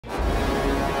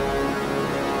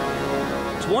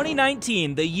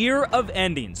2019, the year of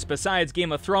endings. Besides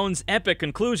Game of Thrones' epic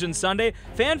conclusion Sunday,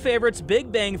 fan favorites Big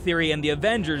Bang Theory and The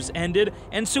Avengers ended,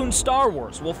 and soon Star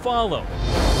Wars will follow.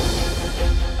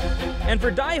 And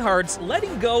for diehards,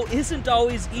 letting go isn't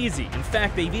always easy. In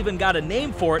fact, they've even got a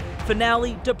name for it: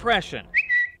 finale depression.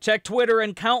 Check Twitter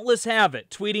and countless have it,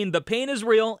 tweeting, "The pain is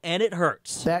real and it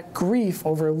hurts." That grief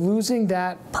over losing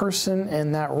that person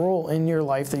and that role in your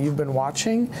life that you've been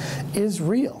watching is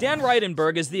real. Dan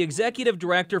Reidenberg is the executive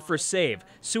director for SAVE,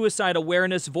 Suicide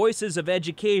Awareness Voices of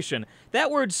Education. That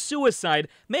word suicide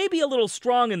may be a little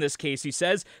strong in this case, he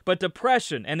says, but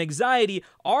depression and anxiety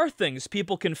are things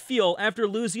people can feel after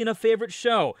losing a favorite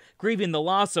show, grieving the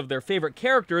loss of their favorite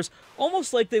characters,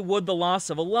 almost like they would the loss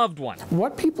of a loved one.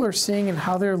 What people are seeing and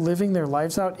how they're living their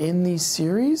lives out in these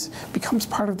series becomes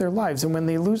part of their lives, and when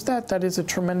they lose that, that is a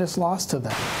tremendous loss to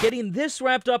them. Getting this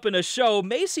wrapped up in a show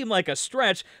may seem like a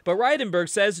stretch, but Reidenberg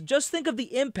says just think of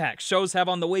the impact shows have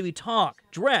on the way we talk,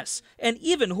 dress, and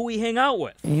even who we hang out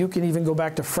with. You can even go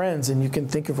back to Friends and you can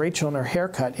think of Rachel and her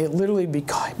haircut. It literally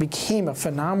became a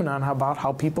phenomenon about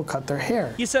how people cut their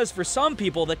hair. He says for some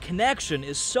people the connection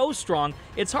is so strong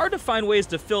it's hard to find ways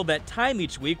to fill that time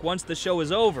each week once the show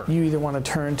is over. You either want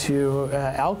to turn to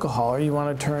alcohol, or you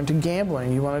want to turn to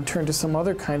gambling, you want to turn to some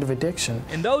other kind of addiction.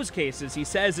 In those cases, he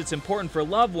says it's important for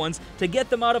loved ones to get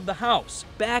them out of the house,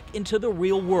 back into the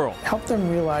real world. Help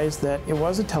them realize that it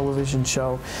was a television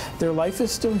show, their life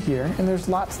is still here, and there's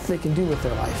lots they can do with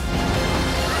their life.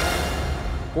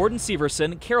 Gordon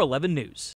Severson, KARE 11 News.